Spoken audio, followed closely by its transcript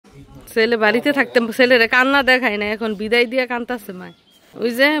ছেলে বাড়িতে থাকতে ছেলেরে কান্না দেখায় না, এখন বিদায় দিয়ে কান্দাছে মা।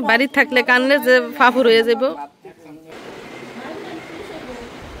 ওই যে বাড়িতে থাকলে কানলে যে ফাফুর হয়ে যাব।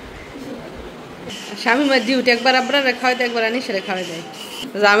 স্বামী মার ডিউটি একবার আপনারা খাওয়াই দেয়, একবার আনিসেরে খাওয়াই দেয়।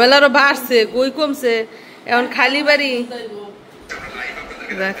 ঝামেলারও বাড়ছে, কই কমছে, এখন খালি বাড়ি।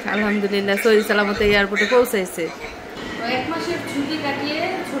 দেখ আলহামদুলিল্লাহ সহি সালামতে এয়ারপোর্টে পৌঁছাইছে। 1 মাসের ছুটি কাটিয়ে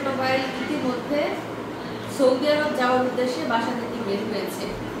ছোট ভাই ইতিমধ্যে সৌদি আরব যাওয়ার উদ্দেশ্যে বাসা থেকে বের হয়েছে।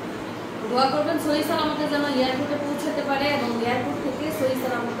 দোয়া করবেন সহি সালামতে যেন এয়ারপোর্টে পৌঁছাতে পারে এবং এয়ারপোর্ট থেকে সহি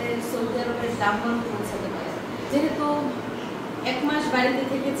সালামতে সৌদি আরবের দাম্মাম পৌঁছাতে পারে। যেহেতু 1 মাস বাড়িতে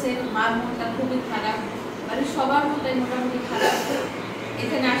থেকেছে, মার মনটা খুবই খারাপ, বাড়ির সবার মনটাই মোটামুটি খারাপ।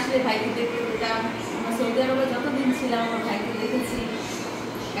 এখানে আসলে ভাইকে দেখতে পেতাম, আমরা সৌদি আরবে যতদিন ছিলাম আমার ভাইকে দেখেছি,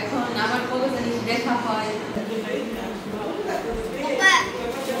 এখন আমার কবে জানি দেখা হয়।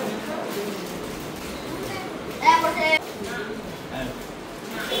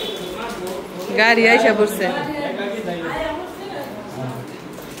 গাড়ি আইসা পড়ছে,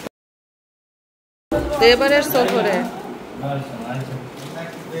 এবারের সফরে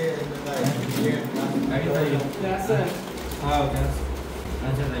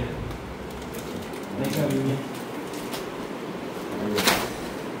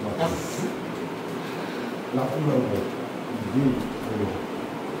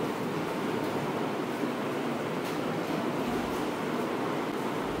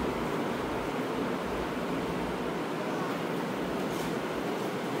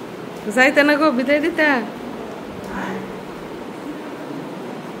যাইতে না গো, বিদায় দিতে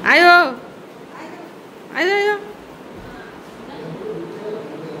আয়ো আয়ো আয়ো।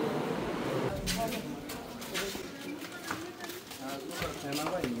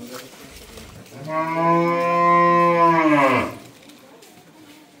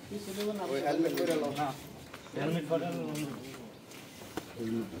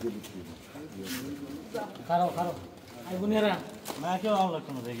 খারাপ খারাপ আই বুনিয়ারা না কেউ আলো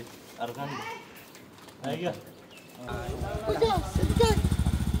লাগতো না দেখি আর কান আই গিয়া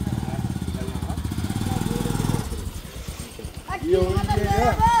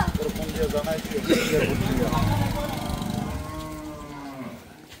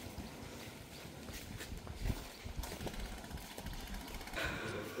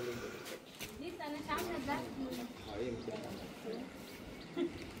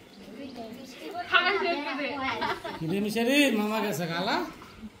কিরে মিশারি মামা গেছে গালা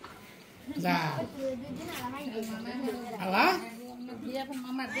যা আলা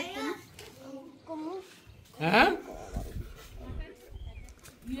মামা দেখতে না হ্যাঁ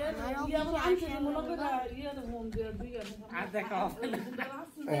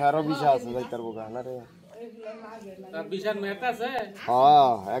আরো বিশা আছে যাইতার বোকা না রে বিশাল মেটা আছে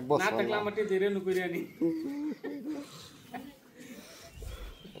হ্যাঁ এক বছর না টাকলা মাটি ধীরে নুকুরি আনি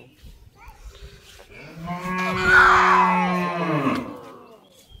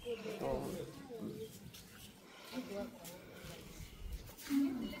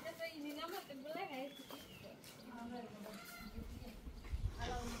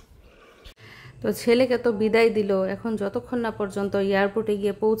তো ছেলেকে তো বিদায় দিল, এখন যতক্ষণ না পর্যন্ত এয়ারপোর্টে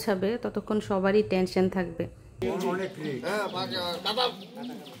গিয়ে পৌঁছাবে ততক্ষণ সবারই টেনশন থাকবে।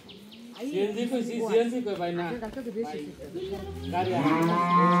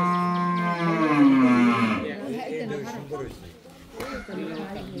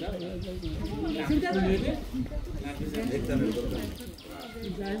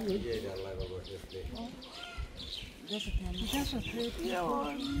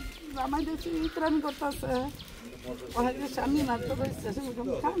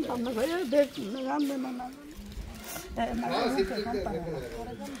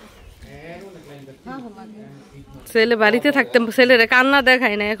 ছেলে বাড়িতে থাকতে ছেলেরে কান্না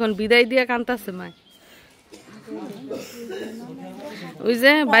দেখায় না, এখন বিদায় দিয়ে কান্দাছে মা। ওই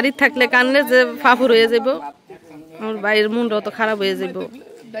যে বাড়িতে থাকলে কানলে যে ফাফুর হয়ে যাব, আমার ভাইয়ের মনটা তো খারাপ হয়ে যাব।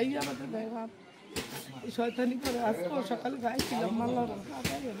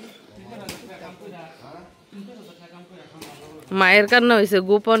 মায়ের কান্না হয়েছে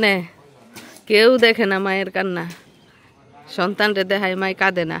গোপনে, কেউ দেখে না মায়ের কান্না, সন্তানরে দেখায় মাই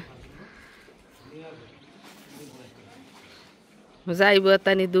কাঁদে না। যাইব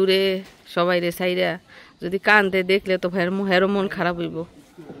তানি দূরে সবাই রে সাইরা, যদি কান্দে দেখলে তো হেরো মন খারাপ হইব।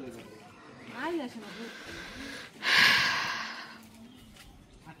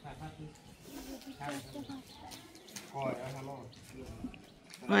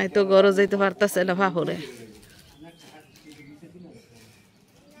 মাই তো গরজ যাইতে পারতাছে না ফাফরে।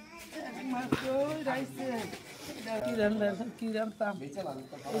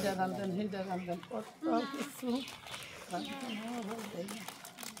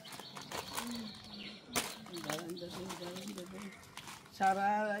 সারা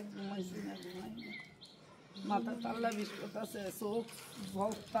রাত ঘুমাইছি না ঘুমাই না মাথা তাল্লা বিস্কুট আছে চোখ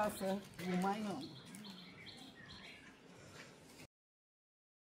ভক্ত আছে ঘুমাইও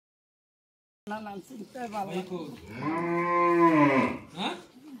নানান চিন্তায় ভালো হ্যাঁ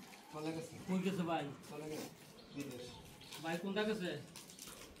কোন গেছে ভাই ভাই কোনটা গেছে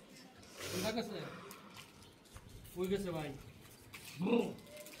কই গেছে ভাই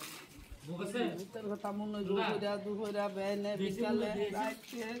ভিতর কথা মনে দুপুরা দুপুরা বেনে বিকালে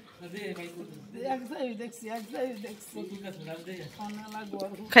রাইতে দেখছি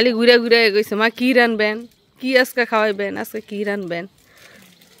খালি ঘুরে ঘুরে গেছে মা কি রানবেন কি আজকে খাওয়াইবেন আজকে কি রানবেন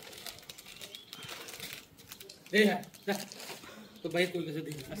তো ভাই কই গেছে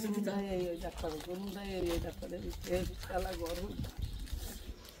দেখি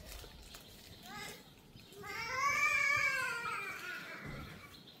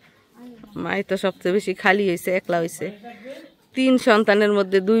মাই তো সবচেয়ে বেশি খালি হয়েছে একলা হয়েছে 3 সন্তানের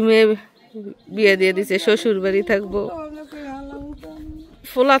মধ্যে 2 মেয়ে বিয়ে দিয়ে দিছে শ্বশুর বাড়ি থাকবো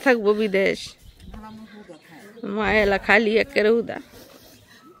ফোলা থাকবো বিদেশ মা এলা খালি একেবারে উদা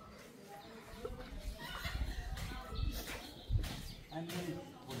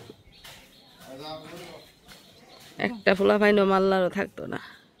একটা ফোলা ভাইনো মাল্লারও থাকতো না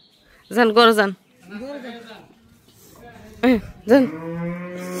যান গড় যান যান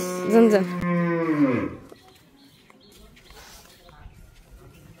যান যান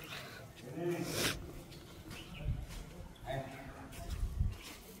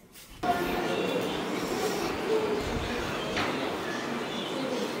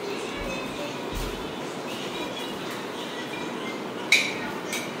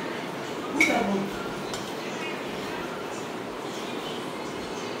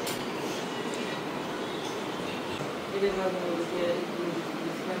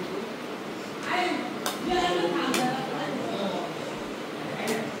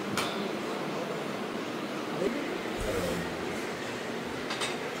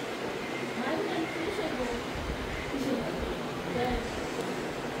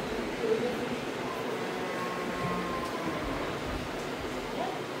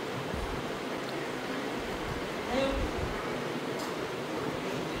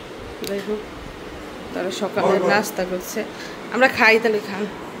যাই হোক তারা সকালে নাস্তা করছে আমরা খাই তাহলে খান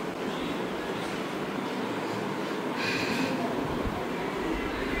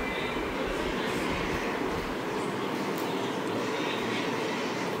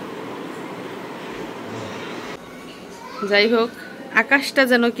যাই হোক আকাশটা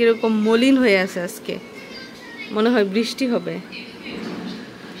যেন কিরকম মলিন হয়ে আছে আজকে মনে হয় বৃষ্টি হবে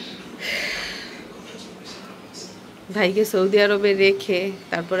ভাইকে সৌদি আরবে রেখে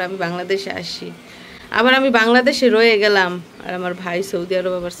তারপর আমি বাংলাদেশে আসি আবার আমি বাংলাদেশে রয়ে গেলাম আর আমার ভাই সৌদি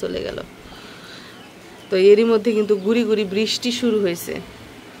আরব আবার চলে গেল তো এরই মধ্যে কিন্তু গুড়ি গুড়ি বৃষ্টি শুরু হয়েছে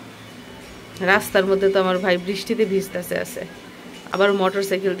রাস্তার মধ্যে তো আমার ভাই বৃষ্টিতে ভিজতেছে আছে আবার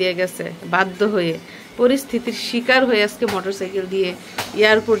মোটরসাইকেল দিয়ে গেছে বাধ্য হয়ে পরিস্থিতির শিকার হয়ে আজকে মোটরসাইকেল দিয়ে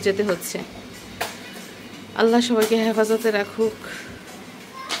এয়ারপোর্ট যেতে হচ্ছে আল্লাহ সবাইকে হেফাজতে রাখুক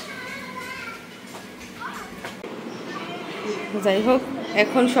যাই হোক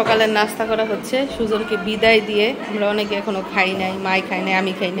এখন সকালের নাস্তা করা হচ্ছে সুজনকে বিদায় দিয়ে আমরা অনেকে এখনো খাই নাই মাই খাই নাই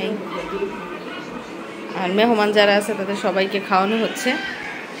আমি খাই নাই আর মেহমান যারা আছে তাদের সবাইকে খাওয়ানো হচ্ছে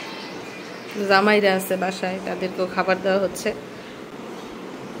জামাইরা আছে বাসায় তাদেরকেও খাবার দেওয়া হচ্ছে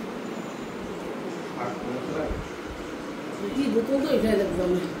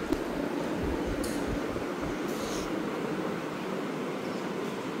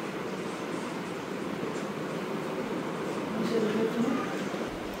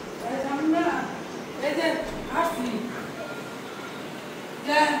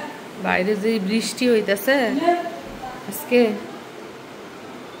বাইরে যে বৃষ্টি হইতেছে আজকে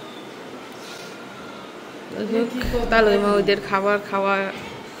তাহলে ওদের খাবার খাওয়া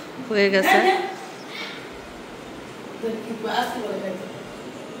হয়ে গেছে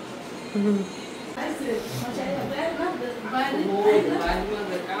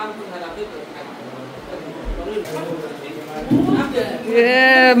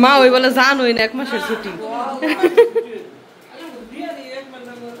মা ওই বলে জানোই না 1 মাসের ছুটি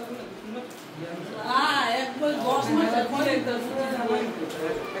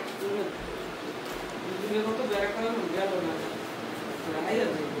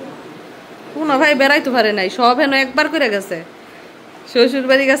কোনো ভাই বেড়াইতে পারে নাই সব হেন একবার করে গেছে শ্বশুর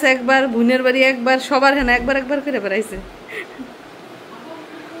বাড়ি গেছে একবার বোনের বাড়ি একবার সবার হেন একবার একবার করে বেড়াইছে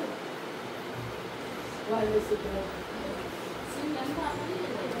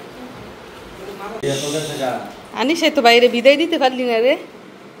আনিশা তো বাইরে বিদায় দিতে পারলি না রে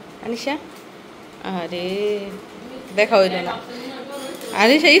আনিশা আরে দেখা হইল না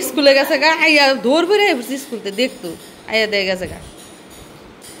আরে সেই স্কুলে গেছে গা আইয়া দৌড় বেড়ে স্কুলতে দেখতো আইয়া দিয়ে গেছে গা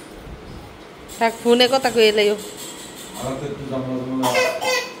থাক ফোনে কথা কই এলাইও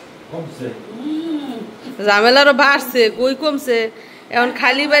ঝামেলারও বাড়ছে কই কমছে এখন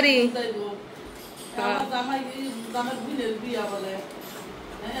খালি বাড়ি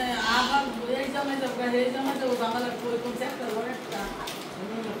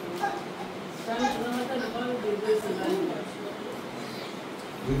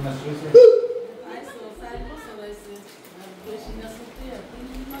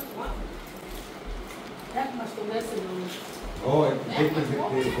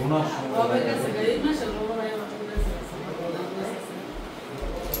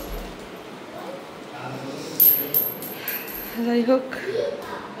যাই হোক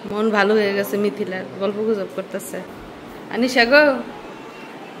মন ভালো হয়ে গেছে মিথিলার গল্প গুজব করতেছে আনিশা গো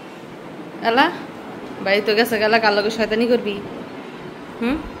এলা বাড়ি তো গেছে গেলা কার লগে শয়তানি করবি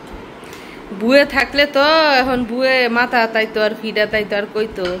বুয়ে থাকলে তো এখন বুয়ে মাথা তাইতো আর ফিডা তাইতো আর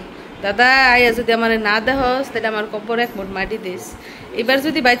কইতো দাদা আইয়া যদি আমার না দেহস তাহলে আমার কপর এক মোট মাটি দিস এবার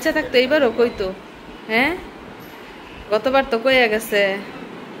যদি বাচ্চা থাকতো এইবারও কইতো হ্যাঁ গতবার তো কইয়া গেছে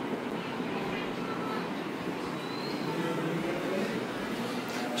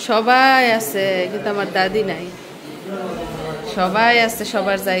সবাই আছে কিন্তু আমার দাদি নাই সবাই আছে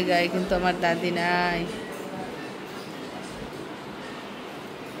সবার জায়গায় কিন্তু আমার দাদি নাই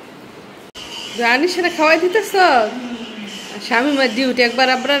আনিশারে খাওয়াই দিতেছ স্বামী মার ডিউটি একবার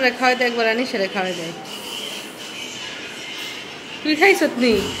আপনারা খাওয়াই দেয় একবার আনিশারে খাওয়াই দেয় তুই খাইছ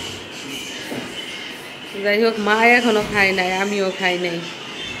নি যাই হোক মা এখনো খায় নাই আমিও খাই নাই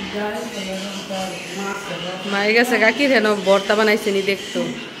মায়ের গেছে কাকি যেন ভর্তা বানাইছে নি দেখতো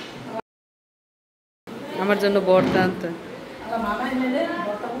আমার জন্য ভর্তা আনতো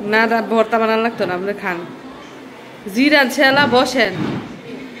না ভর্তা বানানো লাগতো না আপনি খান জিরান ছেলা বসেন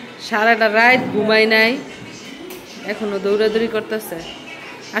সারাটা রাত ঘুমাই নাই এখনো দৌড়াদৌড়ি করতেছে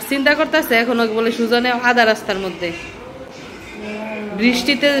আর চিন্তা করতেছে এখনো বলে সুজনে আধা রাস্তার মধ্যে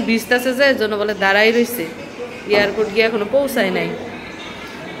বৃষ্টিতে ভিজতেছে যে জন্য বলে দাঁড়াই রয়েছে এয়ারপোর্ট গিয়ে এখনো পৌঁছায় নাই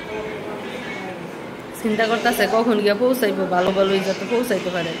চিন্তা করতেছে কখন গিয়ে পৌঁছাইবো ভালো ভালোই যাতে পৌঁছাইতে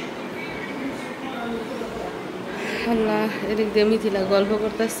পারে আল্লাহ এদিক দিয়ে মিথিলা গল্প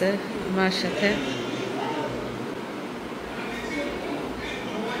করতেছে মার সাথে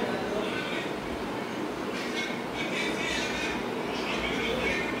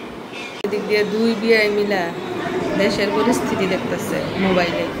এদিক দিয়ে দুই বিয়াই মিলা দেশের পরিস্থিতি দেখতেছে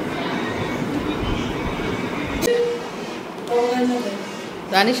মোবাইলে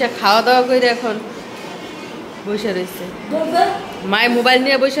আনিশা খাওয়া দাওয়া করে এখন বসে রয়েছে মায়ের মোবাইল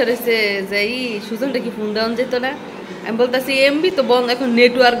নিয়ে বসে রয়েছে যে সুজনটা কি ফোন দেওয়া যেত না আমি বলতেছি এমবি তো বন্ধ এখন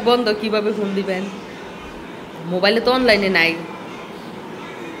নেটওয়ার্ক বন্ধ কিভাবে ফোন দিবেন মোবাইলে তো অনলাইনে নাই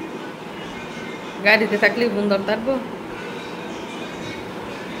গাড়িতে থাকলেই ফোন ধরতে পারবো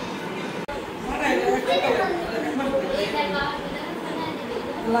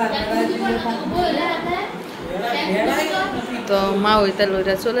তো মা ওইটা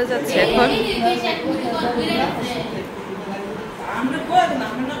লইরা চলে যাচ্ছে এখন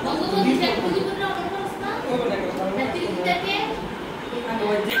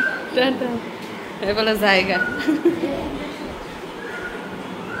বলে জায়গা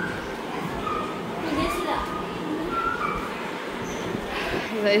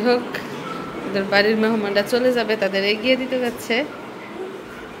যাই হোক ওদের বাড়ির মেহমানরা চলে যাবে তাদের এগিয়ে দিতে যাচ্ছে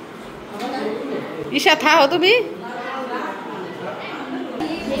ঈশা থাও তুমি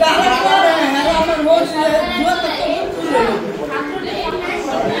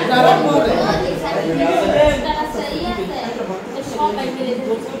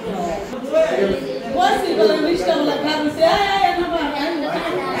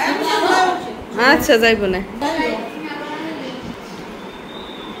আচ্ছা যাইব না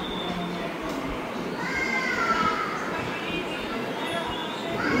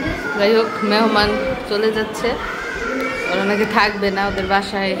যাই হোক মেহমান চলে যাচ্ছে ওরা নাকি থাকবে না ওদের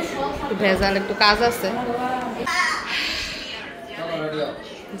বাসায় ভেজাল একটু কাজ আছে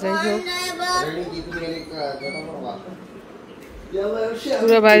যাই হোক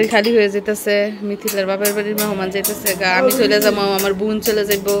পুরো বাড়ি খালি হয়ে যেতেছে মিথিলার বাপের বাড়ির মেহমান যেতেছে আমি চলে যাবো আমার বোন চলে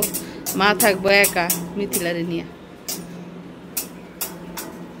যাইব মা থাকবো একা মিথিলারে নিয়ে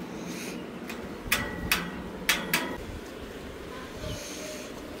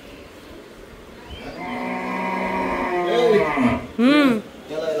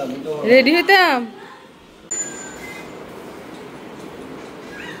রেডি হইতাম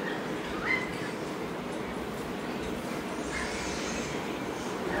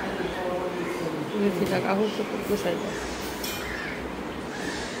মিথিলা কাপড় চোপড় গুছাইব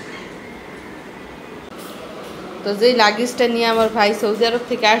তো যেই লাগেজটা নিয়ে আমার ভাই সৌদি আরব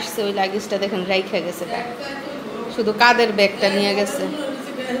থেকে আসছে ওই লাগেজটা দেখেন রাইখা গেছে, শুধু কাদের ব্যাগটা নিয়ে গেছে।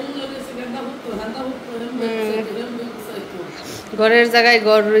 ঘরের জায়গায়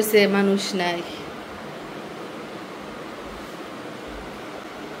ঘর রয়েছে, মানুষ নাই।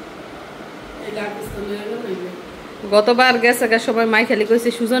 গতবার গেছে সময় মাই খালি কইছে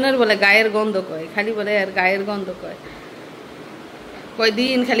সুজনের বলে গায়ের গন্ধ কয়, খালি বলে আর গায়ের গন্ধ কয়,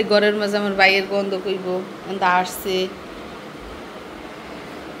 কয়দিন খালি ঘরের মাঝে আমার বাইয়ের গন্ধ কইব। আসছে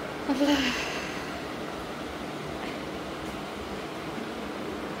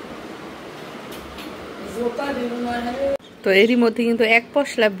তো এরই মধ্যে কিন্তু এক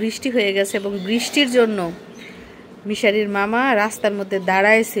পশলা বৃষ্টি হয়ে গেছে এবং বৃষ্টির জন্য মিশারির মামা রাস্তার মধ্যে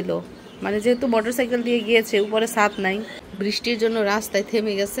দাঁড়ায় ছিল, মানে যেহেতু মোটরসাইকেল দিয়ে গিয়েছে উপরে ছাদ নাই, বৃষ্টির জন্য রাস্তায়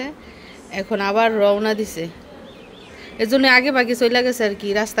থেমে গেছে, এখন আবার রওনা দিছে। এর জন্য আগে বাকি চলে গেছে আর কি,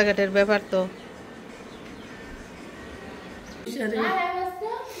 রাস্তাঘাটের ব্যাপার তো।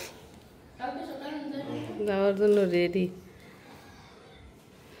 যাওয়ার জন্য রেডি।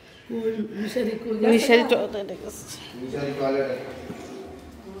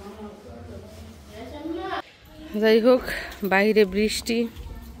 যাই হোক, বাইরে বৃষ্টি,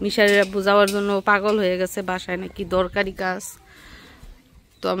 মিশারির আব্বু যাওয়ার জন্য পাগল হয়ে গেছে, বাসায় নাকি দরকারি কাজ।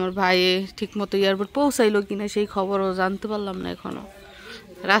 তো আমার ভাই ঠিক মতো এয়ারপোর্ট পৌঁছাইলো কিনা সেই খবরও জানতে পারলাম না এখনো।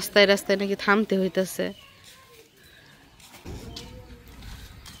 রাস্তায় রাস্তায় নাকি থামতে হইতেছে।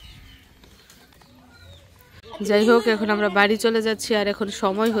 যাই হোক, এখন আমরা বাড়ি চলে যাচ্ছি, আর এখন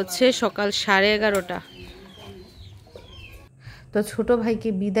সময় হচ্ছে সকাল 11:30। তো ছোট ভাইকে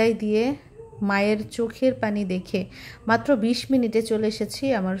বিদায় দিয়ে মায়ের চোখের পানি দেখে মাত্র 20 মিনিটে চলে এসেছি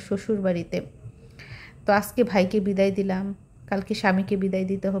আমার শ্বশুর বাড়িতে। তো আজকে ভাইকে বিদায় দিলাম, কালকে স্বামীকে বিদায়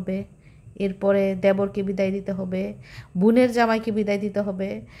দিতে হবে, এরপরে দেবরকে বিদায় দিতে হবে, বোনের জামাইকে বিদায় দিতে হবে।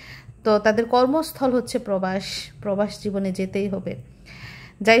 তো তাদের কর্মস্থল হচ্ছে প্রবাস, প্রবাস জীবনে যেতেই হবে।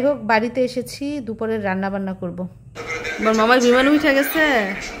 যাই হোক, বাড়িতে এসেছি, দুপুরের রান্না বান্না করবো। আমার মামার বিমান উঠে গেছে,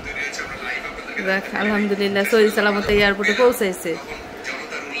 দেখ আলহামদুলিল্লাহ সহি সালামতে এয়ারপোর্টে পৌঁছাইছে।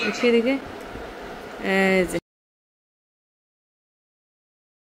 সেদিকে এই যে